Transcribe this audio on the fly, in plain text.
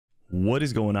What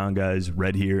is going on, guys?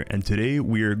 Red here, and today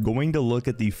we are going to look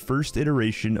at the first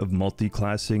iteration of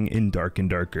multi-classing in Dark and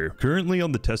Darker. Currently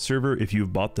on the test server, if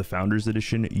you've bought the Founders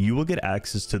Edition, you will get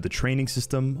access to the training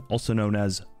system, also known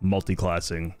as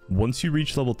multi-classing. Once you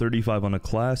reach level 35 on a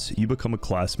class, you become a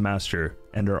class master,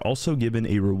 and are also given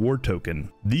a reward token.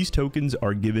 These tokens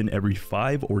are given every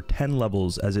 5 or 10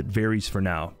 levels, as it varies for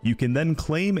now. You can then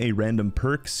claim a random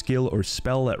perk, skill, or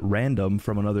spell at random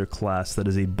from another class that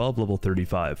is above level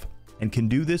 35. And can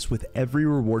do this with every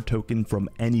reward token from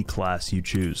any class you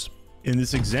choose. In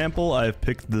this example, I have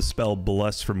picked the spell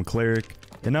Bless from Cleric,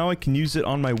 and now I can use it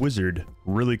on my Wizard.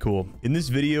 Really cool. In this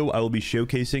video, I will be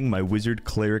showcasing my Wizard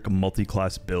Cleric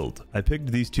multi-class build. I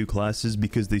picked these two classes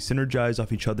because they synergize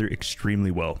off each other extremely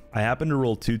well. I happened to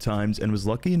roll 2 times and was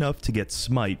lucky enough to get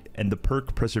Smite and the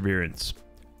perk Perseverance.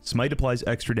 Smite applies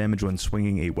extra damage when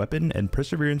swinging a weapon, and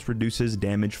Perseverance reduces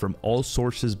damage from all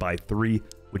sources by 3,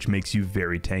 which makes you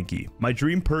very tanky. My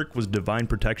dream perk was Divine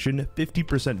Protection,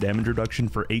 50% damage reduction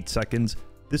for 8 seconds.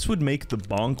 This would make the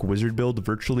Bonk Wizard build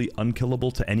virtually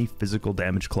unkillable to any physical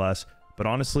damage class, but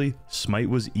honestly, Smite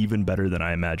was even better than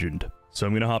I imagined. So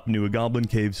I'm going to hop into a Goblin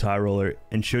Caves High Roller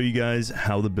and show you guys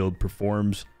how the build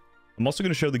performs. I'm also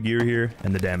going to show the gear here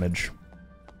and the damage.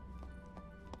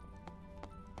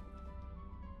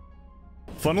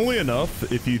 Funnily enough,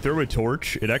 if you throw a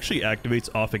torch, it actually activates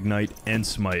off Ignite and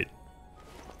Smite.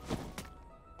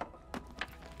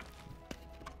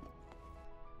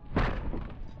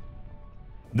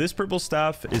 This purple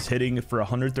staff is hitting for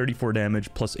 134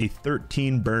 damage plus a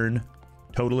 13 burn,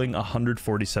 totaling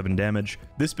 147 damage.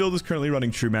 This build is currently running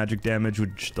true magic damage,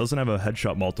 which doesn't have a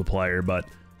headshot multiplier, but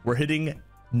we're hitting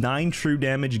 9 true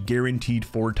damage guaranteed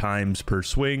 4 times per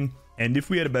swing. And if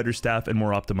we had a better staff and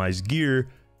more optimized gear,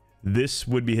 this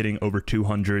would be hitting over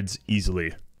 200s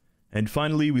easily. And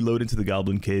finally, we load into the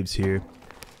Goblin Caves here.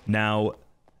 Now,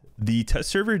 the test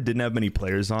server didn't have many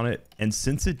players on it, and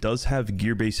since it does have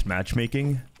gear-based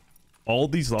matchmaking, all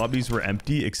these lobbies were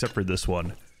empty except for this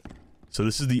one. So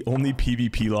this is the only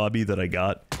PvP lobby that I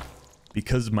got,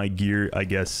 because my gear, I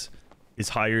guess, is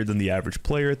higher than the average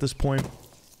player at this point.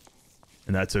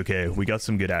 And that's okay, we got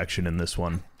some good action in this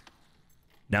one.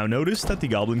 Now notice that the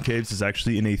Goblin Caves is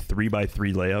actually in a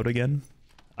 3x3 layout again.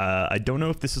 I don't know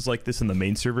if this is like this in the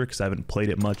main server, because I haven't played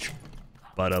it much,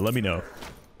 but let me know.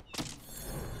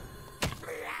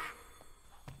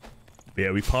 But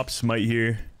yeah, we pop Smite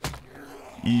here.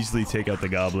 Easily take out the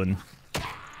Goblin.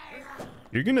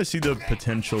 You're gonna see the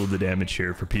potential of the damage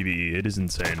here for PvE. It is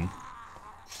insane.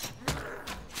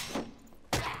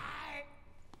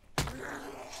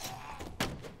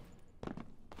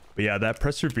 But yeah, that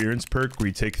Perseverance perk where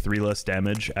you take 3 less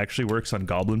damage actually works on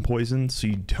Goblin Poison, so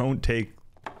you don't take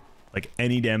like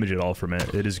any damage at all from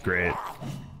it. It is great.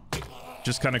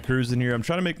 Just kind of cruising here. I'm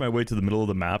trying to make my way to the middle of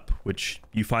the map, which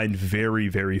you find very,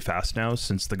 very fast now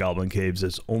since the Goblin Caves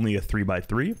is only a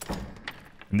 3x3.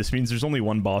 And this means there's only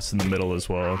one boss in the middle as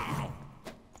well.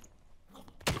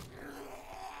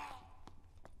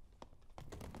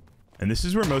 And this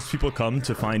is where most people come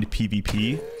to find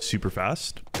PvP super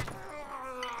fast.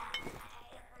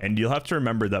 And you'll have to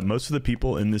remember that most of the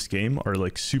people in this game are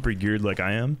like super geared like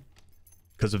I am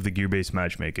because of the gear-based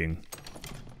matchmaking.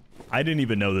 I didn't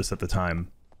even know this at the time.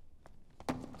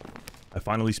 I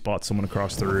finally spot someone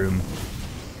across the room,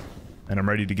 and I'm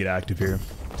ready to get active here.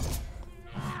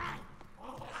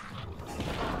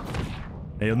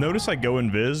 Now you'll notice I go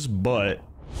invis, but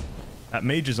that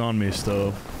mage is on me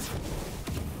still.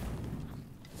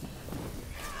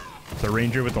 The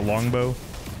ranger with the longbow.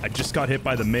 I just got hit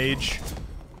by the mage.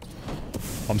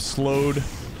 I'm slowed.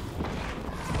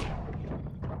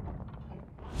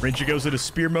 Ranger goes into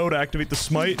spear mode, activate the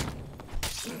smite.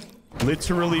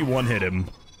 Literally one-hit him.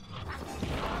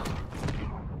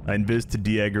 I invis to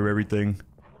de-aggro everything,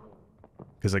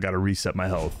 because I gotta reset my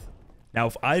health. Now,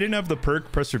 if I didn't have the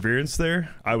perk Perseverance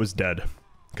there, I was dead.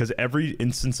 Because every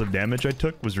instance of damage I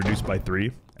took was reduced by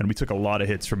 3, and we took a lot of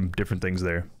hits from different things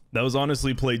there. That was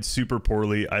honestly played super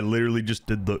poorly. I literally just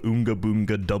did the Oonga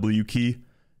Boonga W key,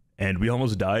 and we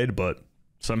almost died, but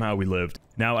somehow we lived.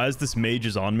 Now, as this mage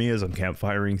is on me as I'm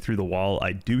campfiring through the wall,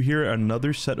 I do hear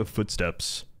another set of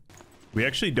footsteps. We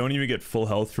actually don't even get full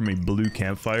health from a blue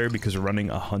campfire because we're running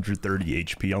 130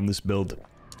 HP on this build,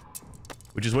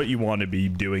 which is what you want to be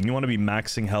doing. You want to be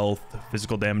maxing health,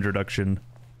 physical damage reduction,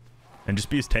 and just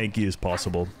be as tanky as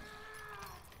possible.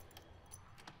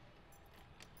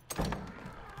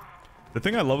 The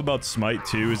thing I love about Smite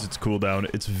too is its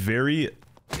cooldown. It's very,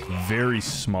 very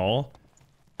small.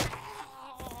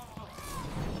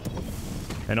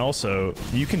 And also,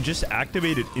 you can just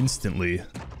activate it instantly.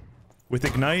 With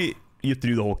Ignite, you have to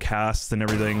do the whole cast and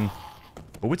everything.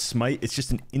 But with Smite, it's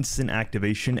just an instant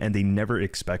activation and they never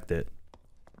expect it.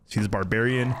 See this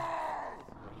Barbarian?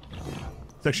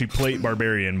 It's actually Plate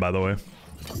Barbarian, by the way.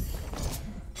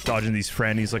 Dodging these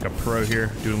frannies like a pro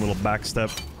here. Doing a little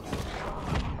backstep.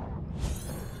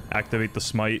 Activate the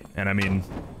Smite. And I mean,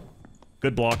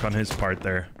 good block on his part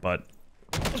there, but...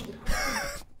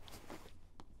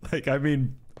 like, I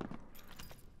mean...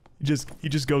 He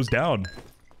just goes down.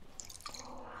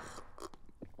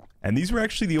 And these were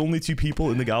actually the only two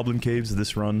people in the Goblin Caves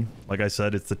this run. Like I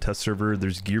said, it's the test server.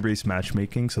 There's gear-based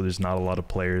matchmaking, so there's not a lot of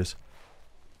players.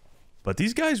 But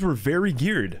these guys were very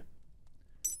geared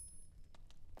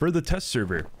for the test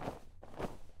server.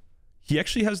 He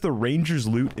actually has the Ranger's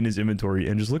loot in his inventory,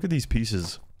 and just look at these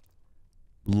pieces.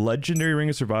 Legendary Ring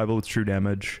of Survival with true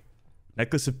damage.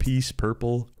 Necklace of Peace,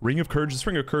 purple. Ring of Courage. This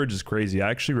Ring of Courage is crazy. I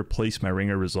actually replaced my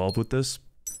Ring of Resolve with this.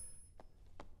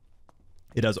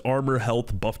 It has armor,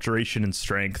 health, buff duration, and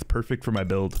strength. Perfect for my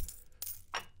build.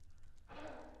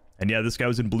 And yeah, this guy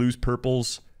was in blues,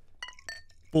 purples.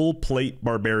 Full Plate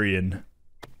Barbarian.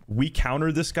 We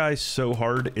counter this guy so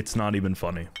hard, it's not even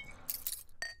funny.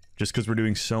 Just because we're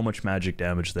doing so much magic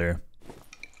damage there.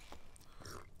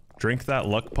 Drink that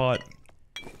luck pot.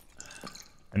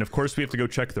 And of course we have to go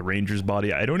check the Ranger's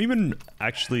body. I don't even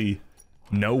actually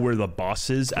know where the boss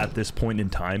is at this point in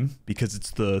time, because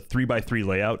it's the 3x3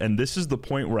 layout, and this is the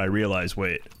point where I realize,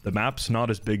 wait, the map's not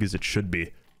as big as it should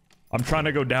be. I'm trying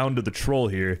to go down to the troll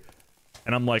here,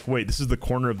 and I'm like, wait, this is the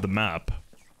corner of the map.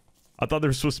 I thought there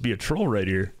was supposed to be a troll right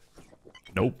here.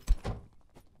 Nope.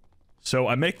 So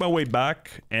I make my way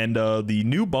back, and the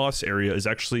new boss area is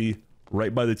actually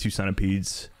right by the two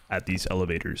centipedes at these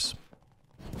elevators.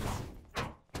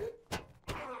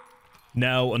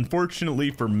 Now, unfortunately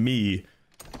for me,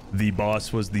 the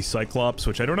boss was the Cyclops,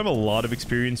 which I don't have a lot of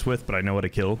experience with, but I know how to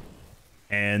kill.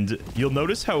 And you'll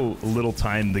notice how little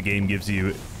time the game gives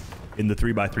you in the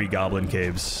 3x3 Goblin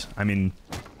Caves. I mean,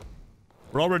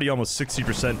 we're already almost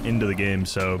 60% into the game,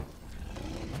 so...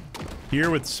 Here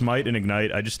with Smite and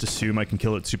Ignite, I just assume I can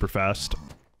kill it super fast.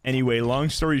 Anyway, long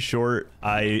story short,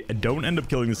 I don't end up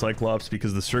killing the Cyclops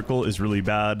because the circle is really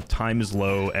bad, time is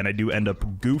low, and I do end up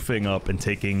goofing up and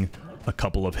taking a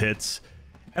couple of hits.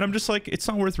 And I'm just like, it's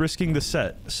not worth risking the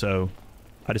set, so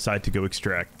I decide to go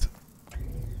extract.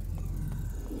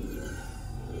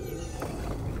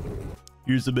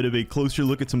 Here's a bit of a closer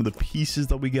look at some of the pieces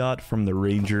that we got from the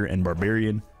Ranger and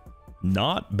Barbarian.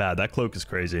 Not bad, that cloak is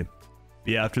crazy.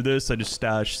 But yeah, after this, I just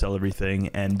stash, sell everything,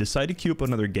 and decide to queue up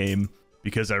another game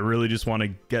because I really just want to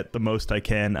get the most I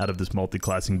can out of this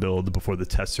multi-classing build before the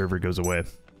test server goes away.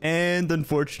 And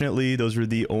unfortunately, those were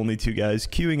the only two guys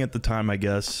queuing at the time, I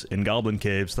guess, in Goblin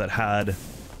Caves that had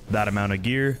that amount of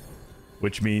gear,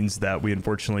 which means that we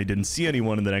unfortunately didn't see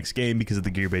anyone in the next game because of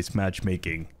the gear-based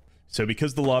matchmaking. So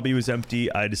because the lobby was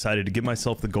empty, I decided to give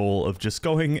myself the goal of just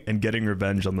going and getting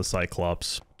revenge on the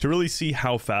Cyclops to really see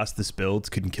how fast this build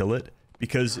can kill it,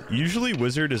 because usually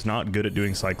Wizard is not good at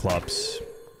doing Cyclops.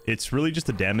 It's really just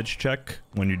a damage check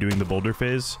when you're doing the boulder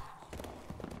phase.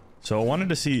 So I wanted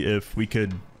to see if we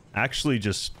could actually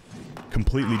just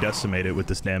completely decimate it with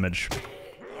this damage.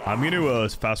 I'm going to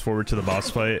fast forward to the boss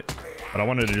fight, but I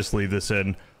wanted to just leave this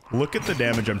in. Look at the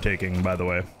damage I'm taking, by the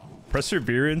way.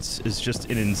 Perseverance is just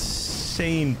an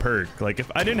insane perk. Like,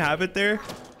 if I didn't have it there,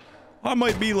 I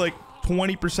might be like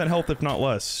 20% health, if not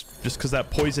less, just because that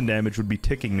poison damage would be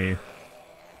ticking me.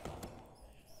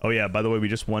 Oh yeah, by the way, we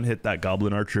just one-hit that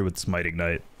Goblin Archer with Smite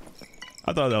Ignite.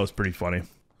 I thought that was pretty funny.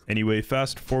 Anyway,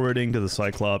 fast forwarding to the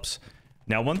Cyclops.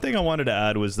 Now, one thing I wanted to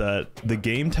add was that the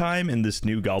game time in this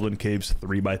new Goblin Caves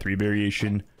 3x3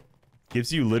 variation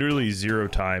gives you literally 0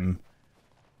 time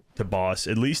to boss.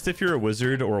 At least if you're a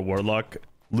wizard or a warlock,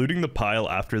 looting the pile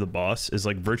after the boss is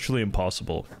like virtually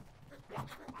impossible.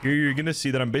 Here you're gonna see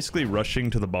that I'm basically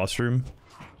rushing to the boss room.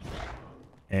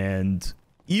 And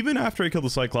even after I kill the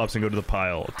Cyclops and go to the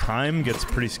pile, time gets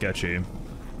pretty sketchy.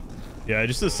 Yeah, I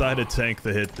just decided to tank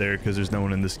the hit there because there's no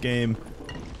one in this game.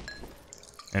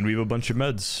 And we have a bunch of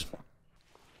meds.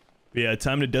 But yeah,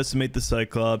 time to decimate the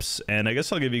Cyclops, and I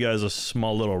guess I'll give you guys a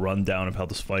small little rundown of how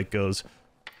this fight goes.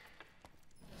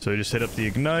 So you just hit up the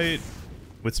Ignite.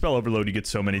 With Spell Overload, you get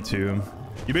so many too.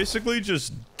 You basically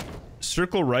just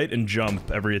circle right and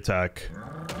jump every attack.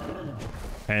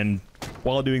 And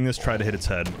while doing this, try to hit its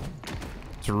head.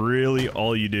 It's really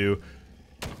all you do.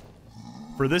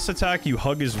 For this attack, you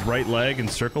hug his right leg and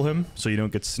circle him so you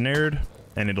don't get snared,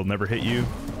 and it'll never hit you.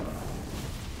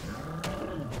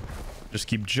 Just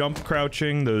keep jump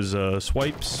crouching those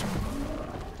swipes.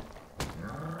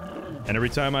 And every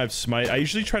time I have Smite, I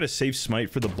usually try to save Smite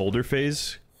for the boulder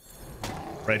phase.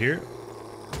 Right here.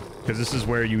 Because this is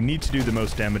where you need to do the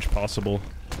most damage possible.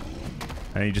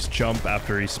 And you just jump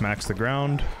after he smacks the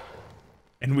ground.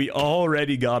 And we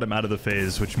already got him out of the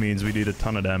phase, which means we did a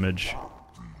ton of damage.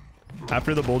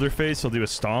 After the boulder phase, he'll do a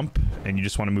stomp, and you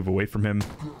just want to move away from him.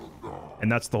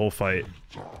 And that's the whole fight.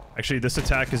 Actually, this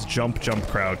attack is jump, jump,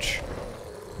 crouch.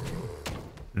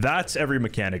 That's every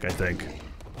mechanic, I think.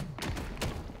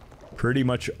 Pretty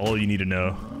much all you need to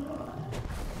know.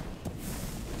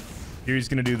 Here he's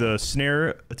going to do the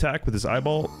snare attack with his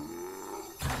eyeball.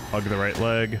 Hug the right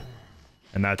leg.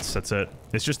 And that's it.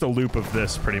 It's just a loop of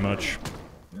this, pretty much.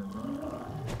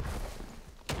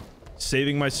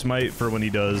 Saving my smite for when he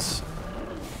does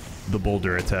the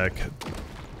boulder attack.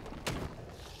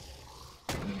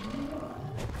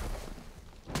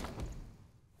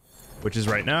 Which is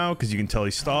right now, because you can tell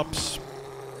he stops.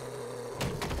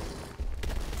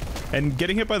 And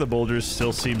getting hit by the boulders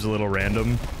still seems a little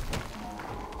random.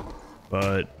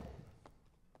 But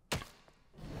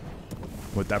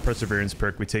with that Perseverance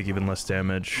perk, we take even less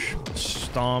damage.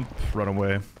 Stomp, run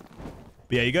away.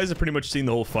 But yeah, you guys have pretty much seen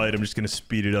the whole fight. I'm just going to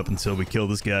speed it up until we kill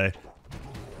this guy.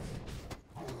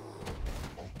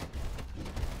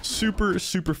 Super,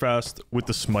 super fast with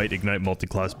the Smite Ignite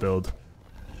multi-class build.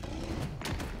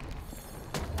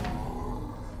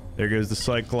 There goes the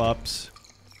Cyclops.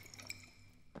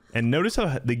 And notice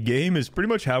how the game is pretty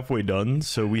much halfway done.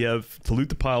 So we have to loot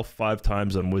the pile 5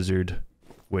 times on Wizard,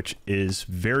 which is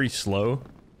very slow.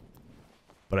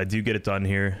 But I do get it done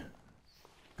here.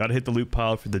 Gotta hit the loot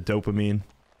pile for the dopamine.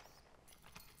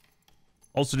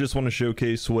 Also just want to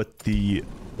showcase what the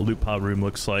loot pile room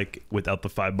looks like without the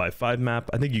 5x5 map.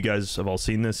 I think you guys have all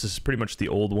seen this. This is pretty much the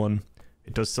old one.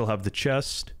 It does still have the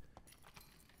chest.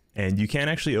 And you can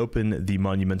actually open the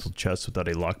monumental chest without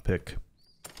a lockpick.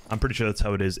 I'm pretty sure that's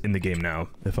how it is in the game now,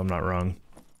 if I'm not wrong.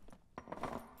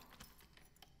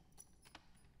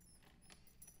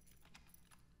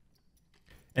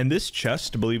 And this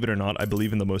chest, believe it or not, I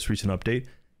believe in the most recent update,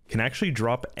 can actually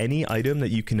drop any item that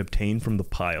you can obtain from the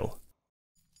pile.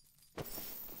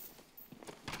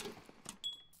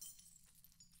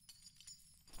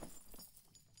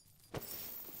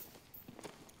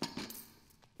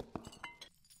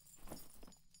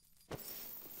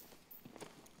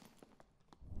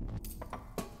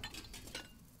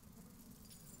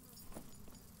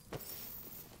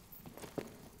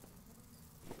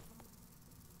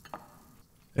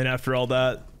 And after all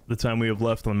that, the time we have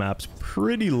left on the map's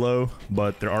pretty low,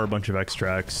 but there are a bunch of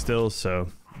extracts still, so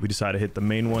we decide to hit the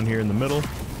main one here in the middle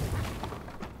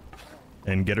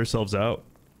and get ourselves out.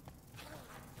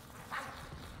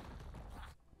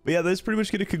 But yeah, that's pretty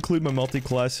much going to conclude my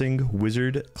multi-classing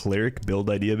wizard cleric build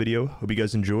idea video. Hope you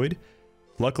guys enjoyed.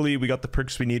 Luckily, we got the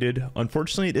perks we needed.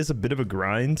 Unfortunately, it is a bit of a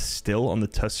grind still on the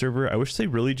test server. I wish they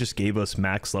really just gave us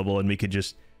max level and we could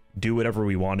just do whatever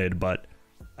we wanted, but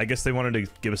I guess they wanted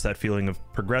to give us that feeling of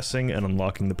progressing and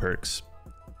unlocking the perks.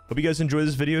 Hope you guys enjoyed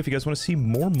this video. If you guys want to see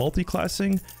more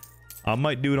multi-classing, I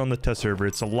might do it on the test server.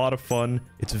 It's a lot of fun.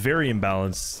 It's very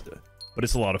imbalanced, but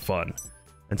it's a lot of fun.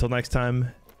 Until next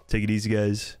time, take it easy,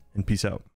 guys, and peace out.